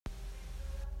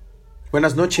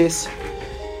Buenas noches,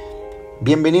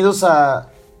 bienvenidos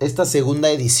a esta segunda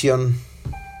edición.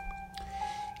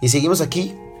 Y seguimos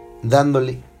aquí,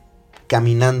 dándole,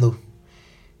 caminando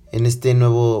en este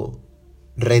nuevo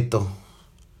reto,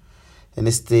 en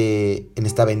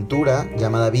esta aventura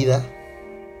llamada vida.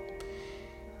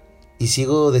 Y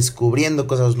sigo descubriendo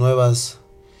cosas nuevas,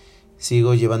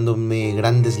 sigo llevándome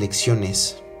grandes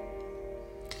lecciones.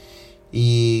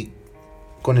 Y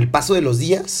con el paso de los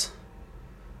días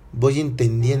voy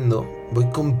entendiendo, voy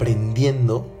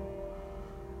comprendiendo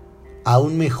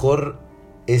aún mejor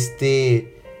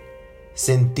este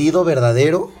sentido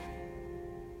verdadero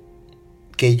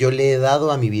que yo le he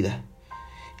dado a mi vida.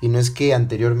 Y no es que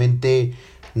anteriormente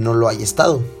no lo haya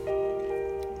estado,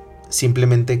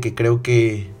 simplemente que creo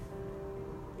que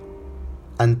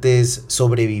antes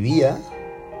sobrevivía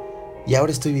y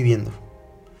ahora estoy viviendo.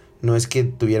 No es que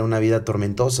tuviera una vida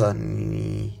tormentosa,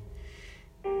 ni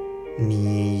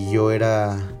yo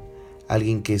era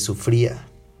alguien que sufría.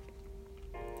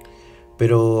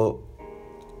 Pero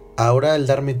ahora al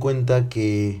darme cuenta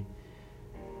que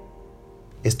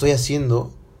estoy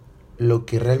haciendo lo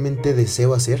que realmente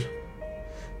deseo hacer,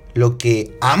 lo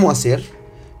que amo hacer,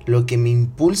 lo que me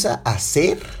impulsa a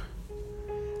ser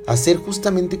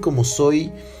justamente como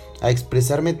soy, a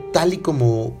expresarme tal y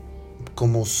como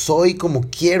soy, como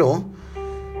quiero,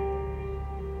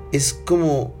 es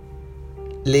como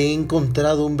le he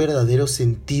encontrado un verdadero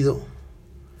sentido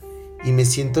y me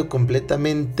siento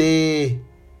completamente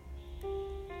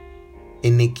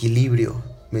en equilibrio,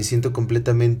 me siento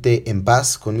completamente en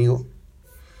paz conmigo.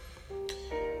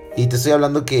 Y te estoy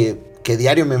hablando que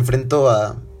diario me enfrento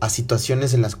a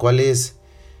situaciones en las cuales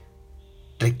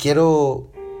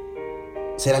requiero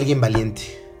ser alguien valiente,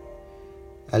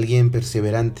 alguien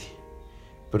perseverante,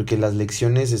 porque las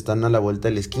lecciones están a la vuelta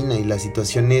de la esquina y las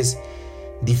situaciones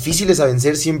difíciles a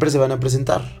vencer siempre se van a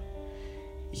presentar.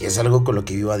 Y es algo con lo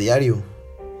que vivo a diario.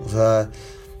 O sea,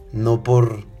 no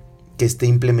por que esté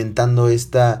implementando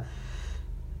este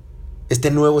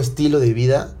nuevo estilo de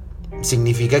vida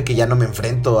significa que ya no me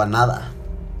enfrento a nada.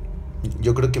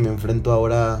 Yo creo que me enfrento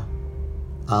ahora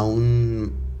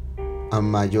aún a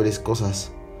mayores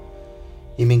cosas.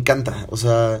 Y me encanta. O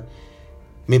sea,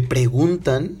 me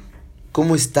preguntan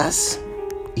 ¿cómo estás?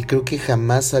 Y creo que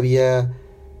jamás había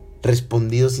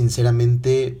respondido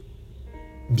sinceramente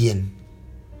bien.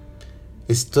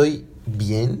 Estoy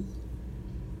bien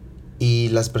y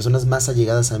las personas más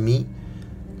allegadas a mí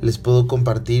les puedo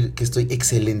compartir que estoy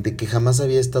excelente, que jamás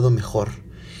había estado mejor.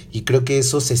 Y creo que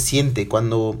eso se siente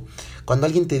cuando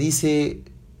alguien te dice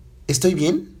estoy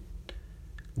bien,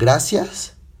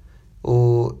 gracias,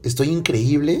 o estoy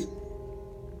increíble,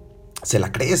 se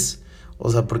la crees.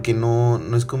 O sea, porque no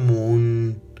es como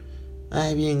un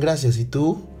ay, bien, gracias, ¿y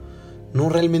tú? No,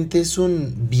 realmente es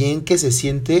un bien que se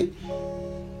siente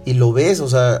y lo ves. O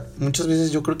sea, muchas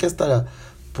veces yo creo que hasta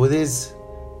puedes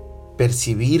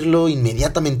percibirlo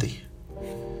inmediatamente.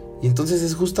 Y entonces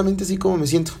es justamente así como me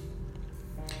siento.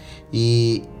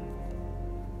 Y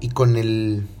con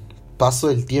el paso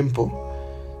del tiempo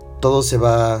todo se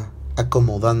va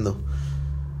acomodando.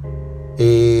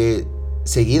 He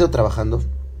seguido trabajando.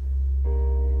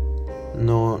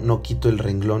 No quito el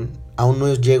renglón. Aún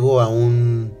no llego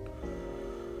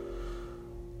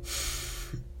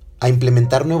a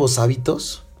implementar nuevos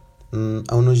hábitos.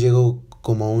 Aún no llego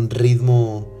como a un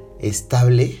ritmo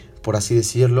estable, por así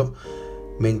decirlo.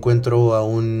 Me encuentro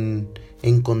aún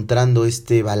encontrando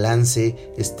este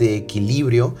balance, este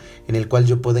equilibrio en el cual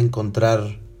yo pueda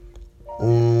encontrar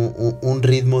un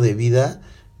ritmo de vida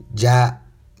ya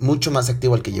mucho más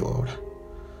activo al que llevo ahora.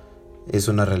 Es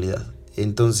una realidad.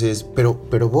 Entonces,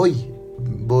 pero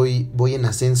voy en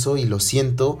ascenso y lo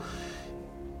siento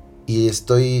y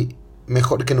estoy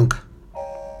mejor que nunca.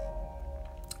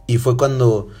 Y fue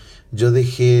cuando yo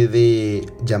dejé de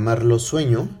llamarlo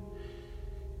sueño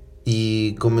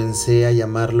y comencé a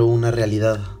llamarlo una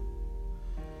realidad.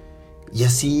 Y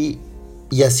así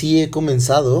he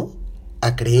comenzado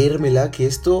a creérmela que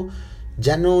esto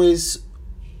ya no es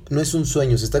un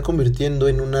sueño, se está convirtiendo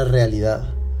en una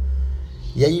realidad.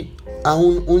 Y hay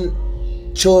aún un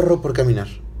chorro por caminar.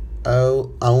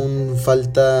 Aún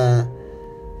falta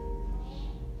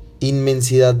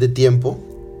inmensidad de tiempo.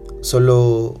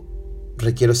 Solo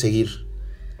requiero seguir.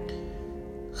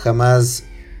 Jamás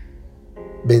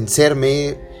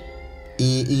vencerme.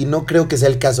 Y no creo que sea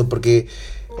el caso, porque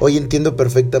hoy entiendo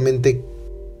perfectamente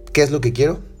qué es lo que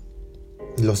quiero.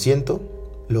 Lo siento,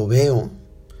 lo veo.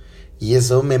 Y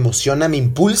eso me emociona, me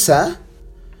impulsa.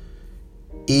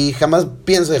 Y jamás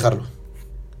pienso dejarlo.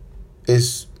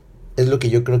 Es lo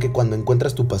que yo creo que cuando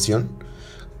encuentras tu pasión,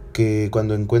 que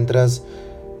cuando encuentras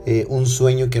un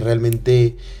sueño que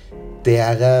realmente te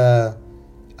haga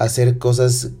hacer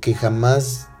cosas que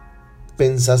jamás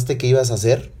pensaste que ibas a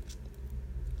hacer,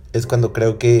 es cuando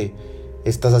creo que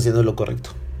estás haciendo lo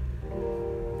correcto.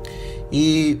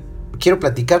 Y quiero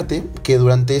platicarte que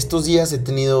durante estos días he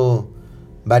tenido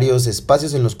varios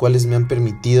espacios en los cuales me han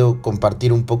permitido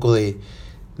compartir un poco de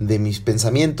mis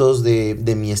pensamientos,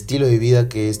 de mi estilo de vida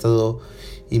que he estado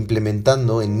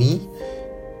implementando en mí,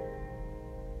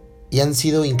 y han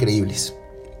sido increíbles.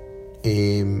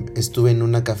 Estuve en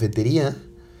una cafetería,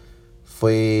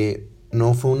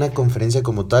 no fue una conferencia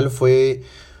como tal, fue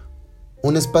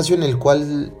un espacio en el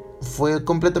cual fue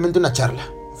completamente una charla.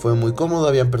 Fue muy cómodo,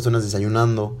 habían personas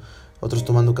desayunando, otros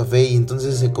tomando café, y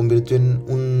entonces se convirtió en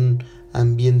un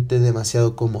ambiente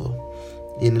demasiado cómodo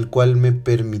y en el cual me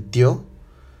permitió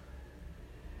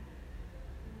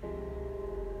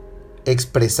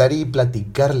expresar y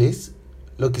platicarles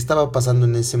lo que estaba pasando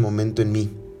en ese momento en mí.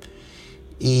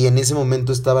 Y en ese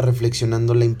momento estaba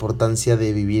reflexionando la importancia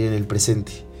de vivir en el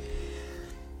presente,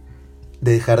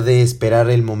 de dejar de esperar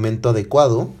el momento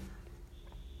adecuado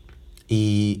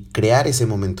y crear ese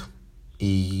momento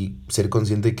y ser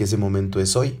consciente de que ese momento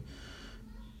es hoy,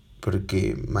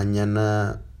 porque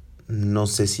mañana no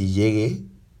sé si llegue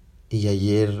y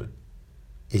ayer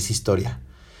es historia.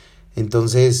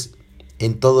 Entonces,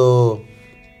 en toda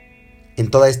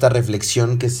esta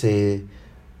reflexión que se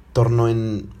tornó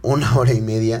en 1 hora y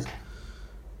media,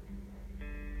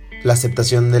 la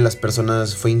aceptación de las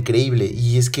personas fue increíble.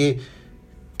 Y es que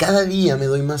cada día me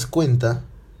doy más cuenta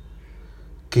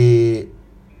que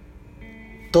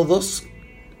todos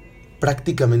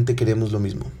prácticamente queremos lo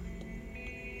mismo.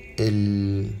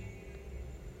 El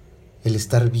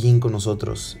estar bien con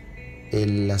nosotros,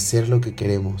 el hacer lo que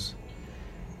queremos,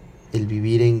 el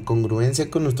vivir en congruencia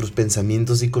con nuestros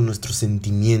pensamientos y con nuestros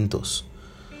sentimientos.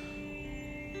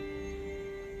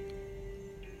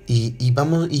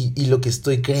 Y lo que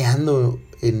estoy creando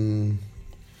en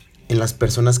las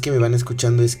personas que me van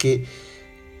escuchando es que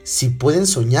si pueden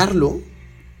soñarlo,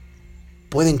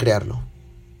 pueden crearlo.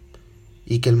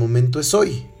 Y que el momento es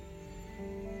hoy.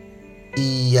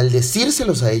 Y al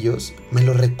decírselos a ellos, me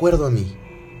lo recuerdo a mí.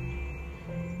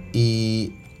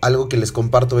 Y algo que les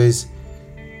comparto es: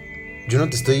 yo no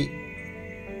te estoy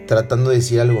tratando de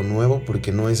decir algo nuevo,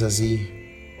 porque no es así.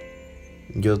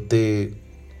 Yo te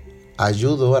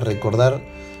ayudo a recordar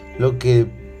lo que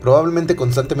probablemente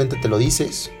constantemente te lo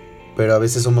dices, pero a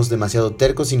veces somos demasiado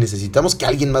tercos y necesitamos que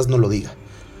alguien más nos lo diga.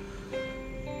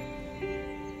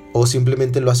 O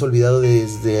simplemente lo has olvidado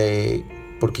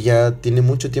porque ya tiene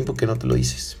mucho tiempo que no te lo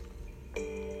dices.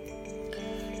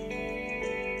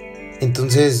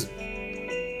 Entonces,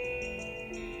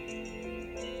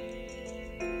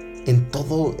 en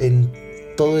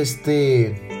todo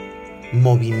este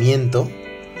movimiento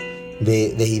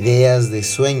de ideas, de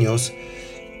sueños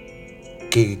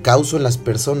que causo en las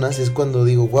personas, es cuando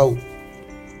digo, wow,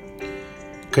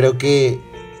 creo que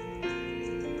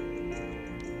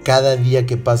cada día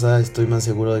que pasa estoy más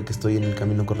seguro de que estoy en el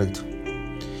camino correcto.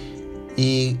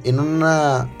 Y en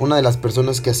una de las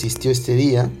personas que asistió este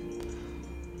día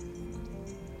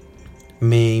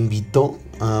me invitó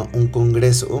a un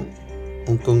congreso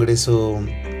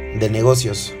de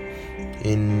negocios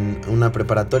en una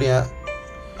preparatoria,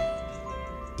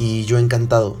 y yo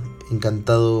encantado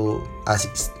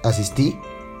asistí.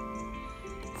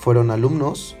 Fueron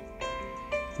alumnos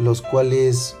los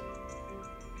cuales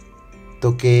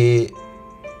toqué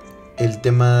el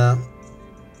tema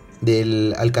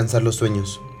del alcanzar los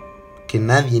sueños, que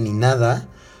nadie ni nada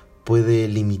puede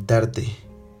limitarte.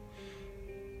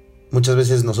 Muchas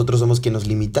veces nosotros somos quienes nos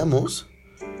limitamos,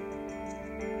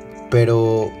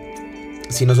 pero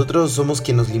si nosotros somos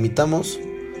quienes nos limitamos,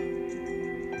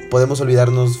 podemos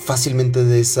olvidarnos fácilmente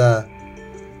de esa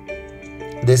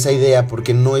idea,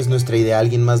 porque no es nuestra idea,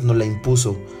 alguien más nos la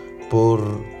impuso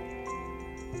por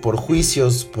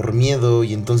juicios, por miedo,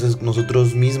 y entonces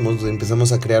nosotros mismos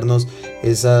empezamos a crearnos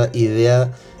esa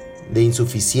idea de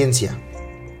insuficiencia.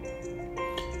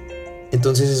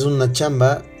 Entonces es una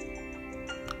chamba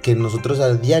que nosotros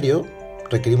a diario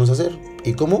requerimos hacer.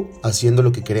 ¿Y cómo? Haciendo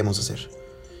lo que queremos hacer.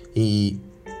 Y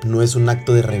no es un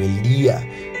acto de rebeldía.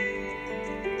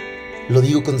 Lo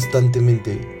digo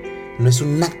constantemente, no es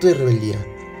un acto de rebeldía.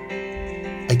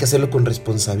 Hay que hacerlo con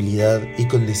responsabilidad y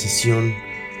con decisión.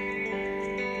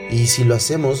 Y si lo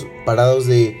hacemos parados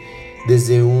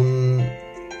desde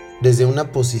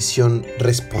una posición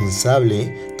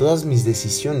responsable, todas mis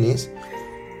decisiones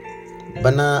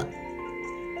van a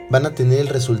tener el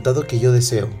resultado que yo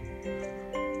deseo.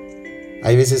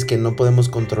 Hay veces que no podemos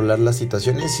controlar las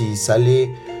situaciones y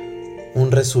sale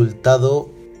un resultado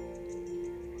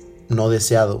no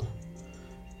deseado.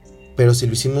 Pero si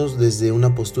lo hicimos desde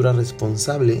una postura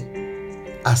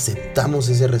responsable, aceptamos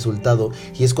ese resultado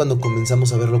y es cuando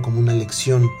comenzamos a verlo como una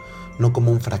lección, no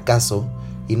como un fracaso,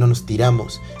 y no nos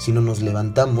tiramos, sino nos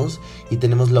levantamos y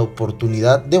tenemos la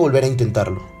oportunidad de volver a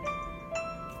intentarlo.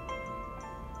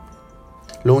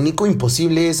 Lo único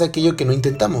imposible es aquello que no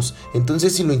intentamos.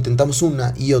 Entonces, si lo intentamos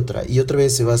una y otra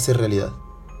vez, se va a hacer realidad.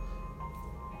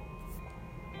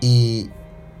 Y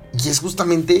es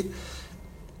justamente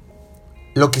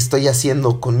lo que estoy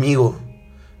haciendo conmigo.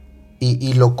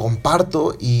 Y lo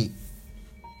comparto y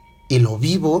lo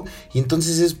vivo. Y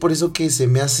entonces es por eso que se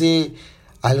me hace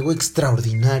algo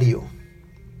extraordinario.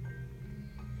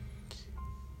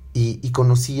 Y he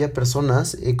conocido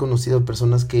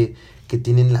personas que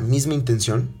tienen la misma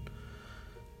intención.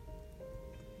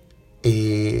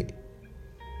 El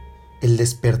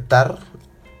despertar,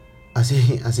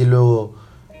 así lo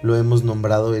hemos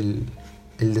nombrado, el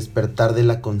despertar de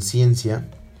la conciencia,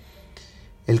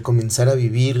 el comenzar a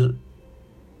vivir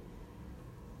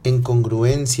en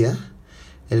congruencia,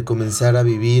 el comenzar a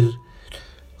vivir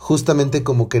justamente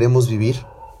como queremos vivir.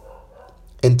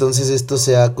 Entonces esto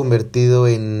se ha convertido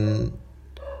en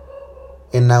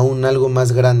aún algo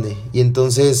más grande. Y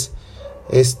entonces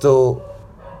esto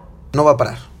no va a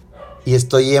parar. Y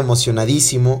estoy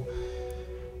emocionadísimo.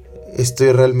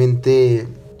 Estoy realmente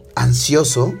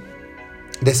ansioso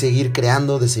de seguir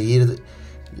creando, de seguir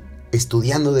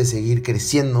estudiando, de seguir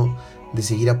creciendo, de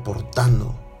seguir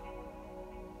aportando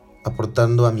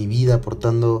a mi vida,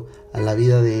 aportando a la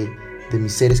vida de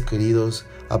mis seres queridos,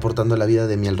 aportando a la vida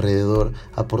de mi alrededor,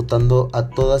 aportando a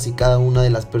todas y cada una de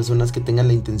las personas que tengan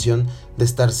la intención de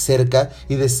estar cerca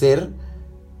y de ser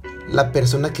la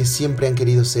persona que siempre han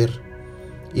querido ser.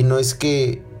 Y no es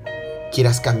que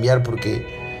quieras cambiar, porque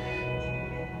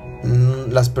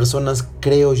las personas,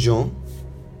 creo yo,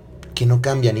 que no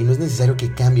cambian, y no es necesario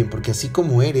que cambien, porque así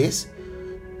como eres,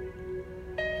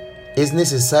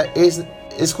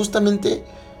 es justamente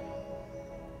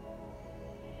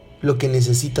lo que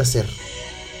necesitas ser.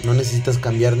 No necesitas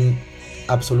cambiar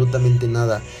absolutamente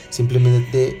nada.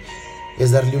 Simplemente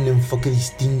es darle un enfoque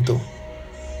distinto.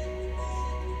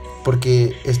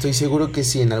 Porque estoy seguro que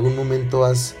si en algún momento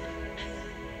has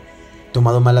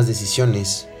tomado malas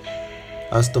decisiones,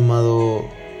 has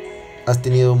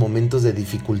tenido momentos de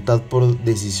dificultad por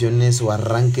decisiones o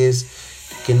arranques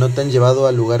que no te han llevado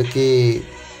al lugar que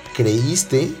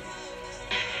creíste,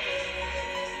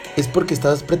 es porque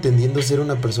estabas pretendiendo ser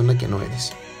una persona que no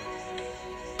eres.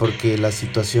 Porque la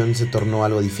situación se tornó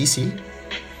algo difícil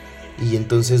y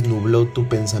entonces nubló tu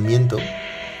pensamiento.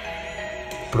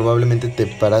 Probablemente te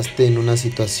paraste en una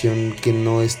situación que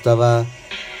no estaba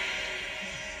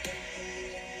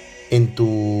en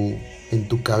tu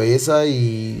cabeza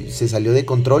y se salió de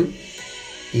control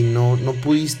y no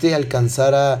pudiste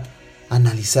alcanzar a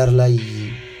analizarla,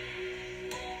 y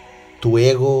tu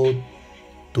ego,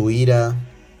 tu ira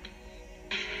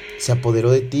se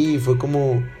apoderó de ti y fue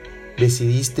como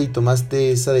decidiste y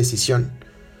tomaste esa decisión.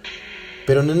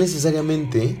 Pero no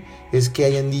necesariamente es que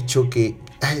hayan dicho que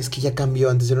es que ya cambió.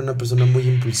 Antes era una persona muy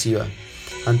impulsiva,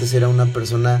 antes era una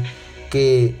persona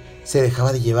que se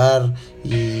dejaba de llevar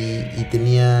y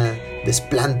tenía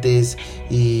desplantes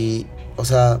y, o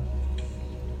sea,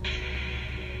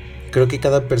 creo que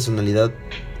cada personalidad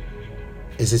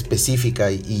es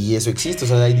específica y eso existe. O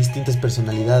sea, hay distintas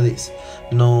personalidades.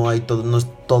 No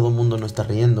todo mundo no está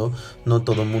riendo, no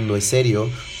todo mundo es serio,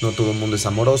 no todo mundo es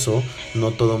amoroso,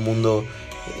 no todo mundo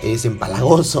es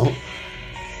empalagoso.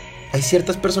 Hay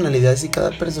ciertas personalidades y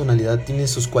cada personalidad tiene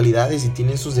sus cualidades y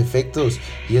tiene sus defectos,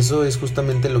 y eso es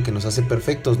justamente lo que nos hace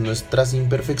perfectos, nuestras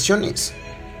imperfecciones.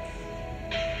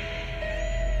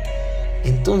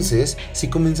 Entonces, si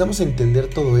comenzamos a entender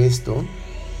todo esto,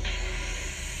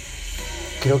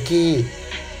 creo que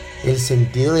el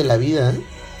sentido de la vida,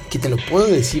 que te lo puedo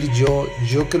decir yo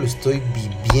que lo estoy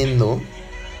viviendo,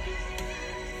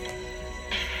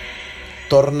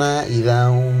 torna y da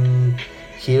un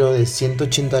giro de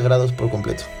 180 grados por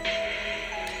completo.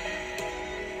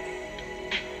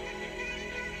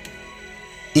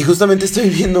 Y justamente estoy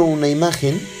viendo una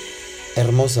imagen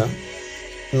hermosa.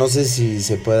 No sé si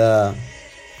se pueda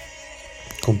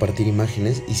compartir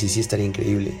imágenes, y si sí estaría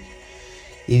increíble.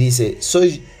 Y dice,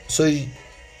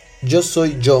 yo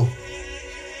soy yo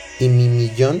y mi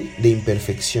millón de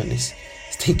imperfecciones.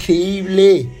 Está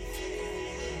increíble.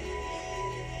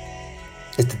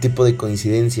 Este tipo de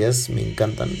coincidencias me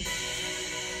encantan.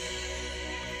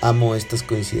 Amo estas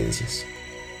coincidencias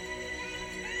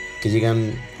que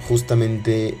llegan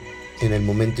justamente en el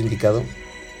momento indicado.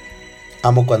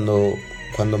 Amo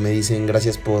cuando me dicen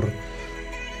gracias por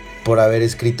por haber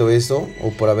escrito eso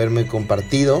o por haberme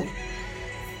compartido.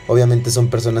 Obviamente son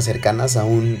personas cercanas,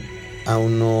 aún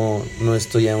no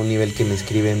estoy a un nivel que me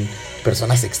escriben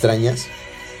personas extrañas,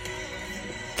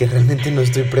 que realmente no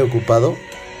estoy preocupado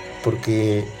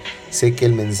porque sé que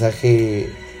el mensaje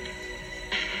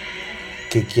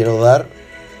que quiero dar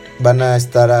van a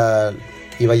estar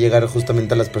y va a llegar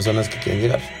justamente a las personas que quieren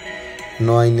llegar.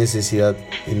 No hay necesidad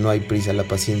y no hay prisa. La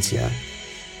paciencia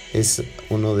es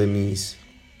uno de mis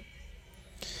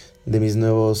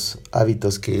nuevos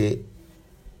hábitos que he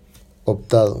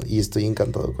optado y estoy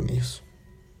encantado con ellos.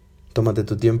 Tómate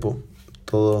tu tiempo,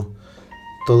 todo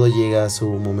llega a su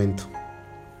momento.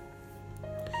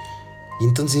 Y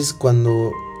entonces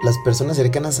cuando las personas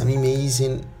cercanas a mí me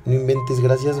dicen, no inventes,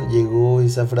 gracias, llegó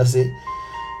esa frase,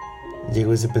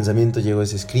 llegó ese pensamiento, llegó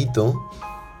ese escrito,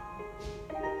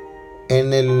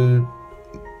 en el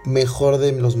mejor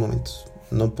de los momentos.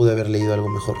 No pude haber leído algo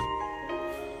mejor.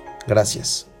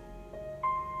 Gracias.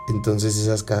 Entonces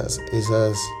esas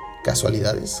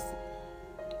casualidades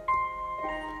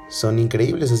son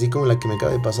increíbles, así como la que me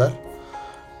acaba de pasar.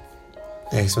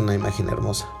 Es una imagen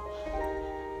hermosa.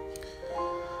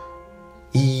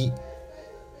 Y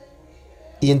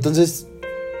entonces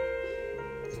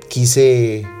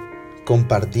quise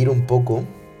compartir un poco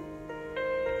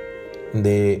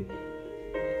de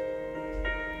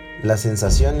las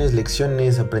sensaciones,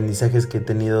 lecciones, aprendizajes que he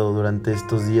tenido durante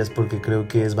estos días, porque creo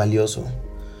que es valioso.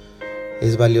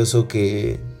 Es valioso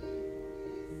que...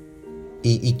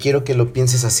 Y quiero que lo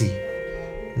pienses así.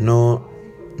 No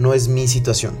es mi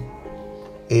situación.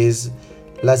 Es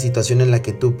la situación en la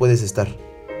que tú puedes estar.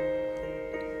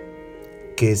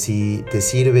 Que si te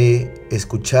sirve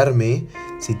escucharme,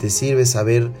 si te sirve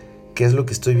saber qué es lo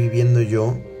que estoy viviendo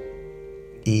yo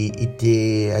y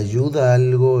te ayuda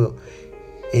algo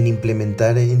en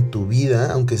implementar en tu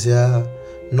vida, aunque sea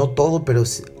no todo, pero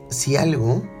si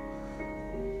algo,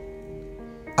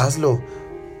 hazlo.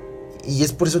 Y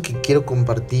es por eso que quiero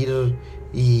compartir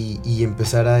y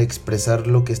empezar a expresar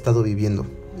lo que he estado viviendo.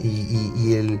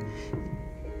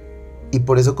 Y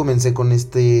por eso comencé con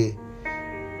este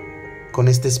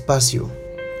espacio.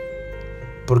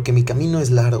 Porque mi camino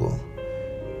es largo.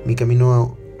 Mi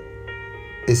camino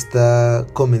está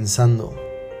comenzando.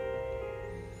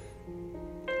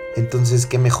 Entonces,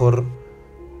 qué mejor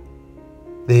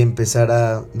de empezar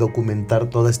a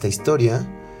documentar toda esta historia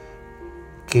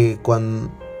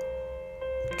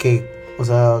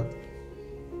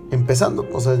empezando,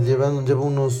 llevo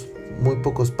unos muy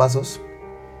pocos pasos.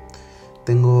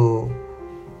 Tengo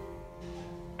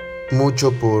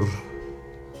mucho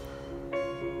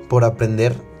por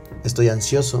aprender. Estoy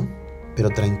ansioso, pero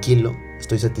tranquilo.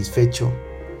 Estoy satisfecho,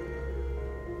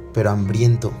 pero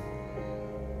hambriento.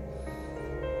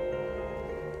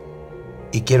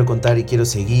 Y quiero contar y quiero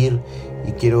seguir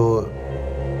y quiero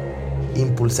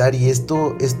impulsar, y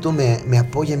esto me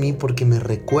apoya a mí porque me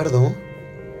recuerdo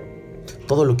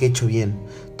todo lo que he hecho bien,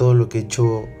 todo lo que he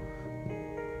hecho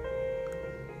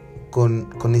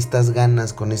con estas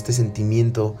ganas, con este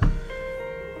sentimiento,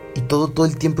 y todo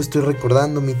el tiempo estoy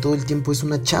recordándome, y todo el tiempo es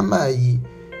una chamba, y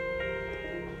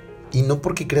no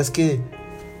porque creas que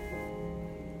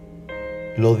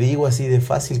lo digo así de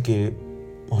fácil, que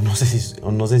o no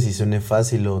sé si suene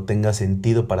fácil o tenga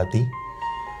sentido para ti.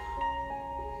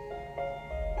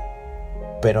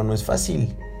 Pero no es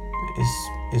fácil.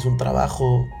 Es un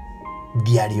trabajo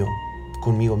diario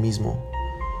conmigo mismo,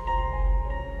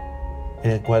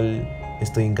 en el cual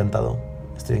estoy encantado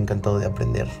de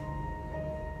aprender,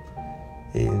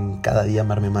 en cada día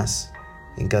amarme más,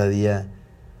 en cada día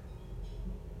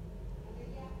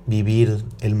vivir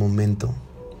el momento.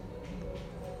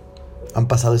 Han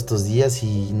pasado estos días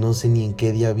y no sé ni en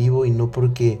qué día vivo, y no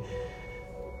porque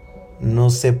no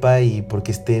sepa y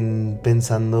porque estén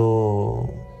pensando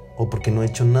o porque no he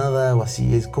hecho nada o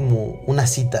así. Es como una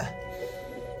cita.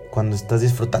 Cuando estás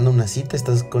disfrutando una cita,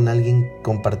 estás con alguien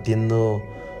compartiendo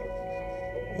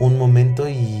un momento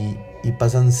y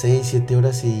pasan 6, 7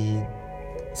 horas y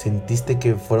sentiste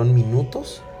que fueron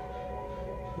minutos.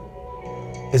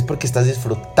 Es porque estás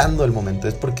disfrutando el momento,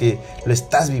 es porque lo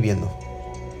estás viviendo.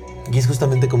 Y es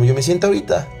justamente como yo me siento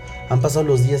ahorita. Han pasado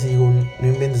los días y digo, no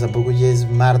inventes, tampoco ya es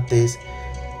martes.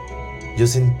 Yo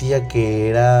sentía que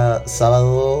era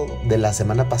sábado de la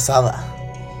semana pasada.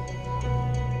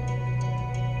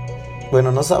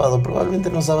 Bueno, no sábado, probablemente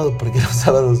no sábado, porque los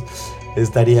sábados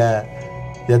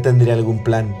ya tendría algún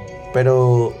plan.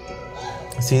 Pero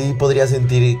sí podría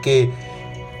sentir que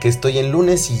estoy en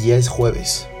lunes y ya es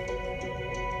jueves.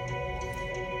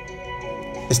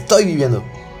 Estoy viviendo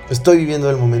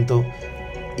el momento.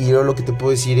 Y yo lo que te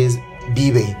puedo decir es: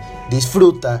 vive,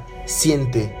 disfruta,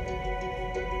 siente.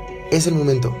 es el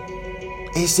momento.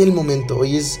 Es el momento.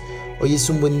 Hoy es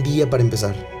un buen día para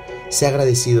empezar. Sé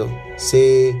agradecido,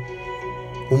 sé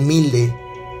humilde,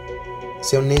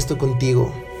 sé honesto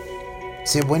contigo,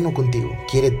 sé bueno contigo.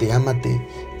 Quiérete, ámate,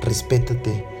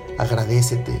 respétate,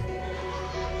 agradécete.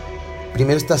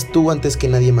 Primero estás tú antes que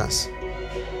nadie más.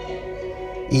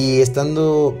 Y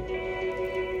estando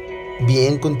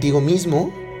bien contigo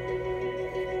mismo,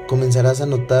 comenzarás a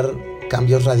notar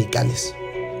cambios radicales.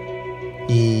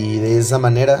 Y de esa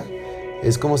manera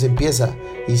es como se empieza.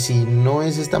 Y si no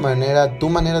es esta manera, tu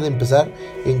manera de empezar,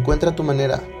 encuentra tu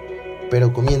manera,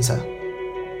 pero comienza.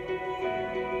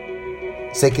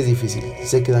 Sé que es difícil,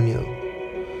 sé que da miedo,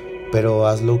 pero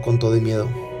hazlo con todo y miedo.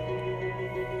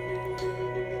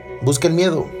 Busca el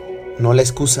miedo, no la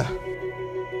excusa.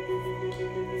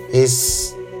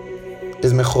 Es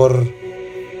mejor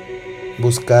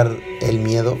buscar el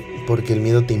miedo, porque el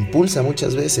miedo te impulsa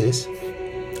muchas veces.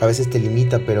 A veces te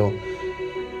limita, pero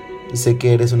sé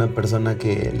que eres una persona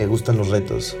que le gustan los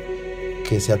retos,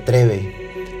 que se atreve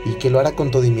y que lo hará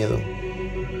con todo y miedo.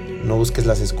 No busques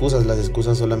las excusas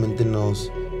solamente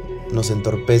nos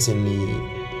entorpecen y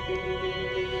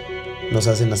nos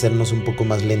hacen hacernos un poco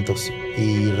más lentos.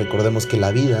 Y recordemos que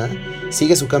la vida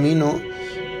sigue su camino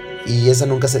y esa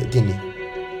nunca se detiene.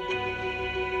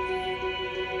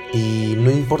 Y no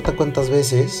importa cuántas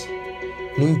veces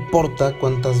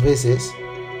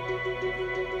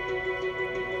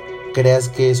creas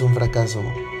que es un fracaso,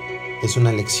 es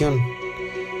una lección.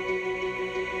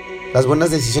 Las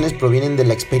buenas decisiones provienen de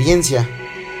la experiencia,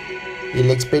 y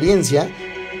la experiencia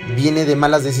viene de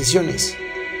malas decisiones.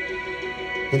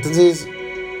 Entonces,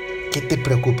 ¿qué te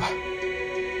preocupa?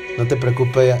 Que no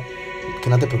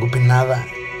te preocupe nada,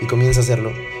 y comienza a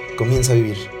hacerlo, comienza a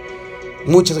vivir.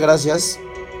 Muchas gracias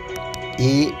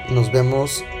y nos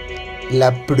vemos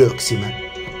la próxima.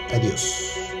 Adiós.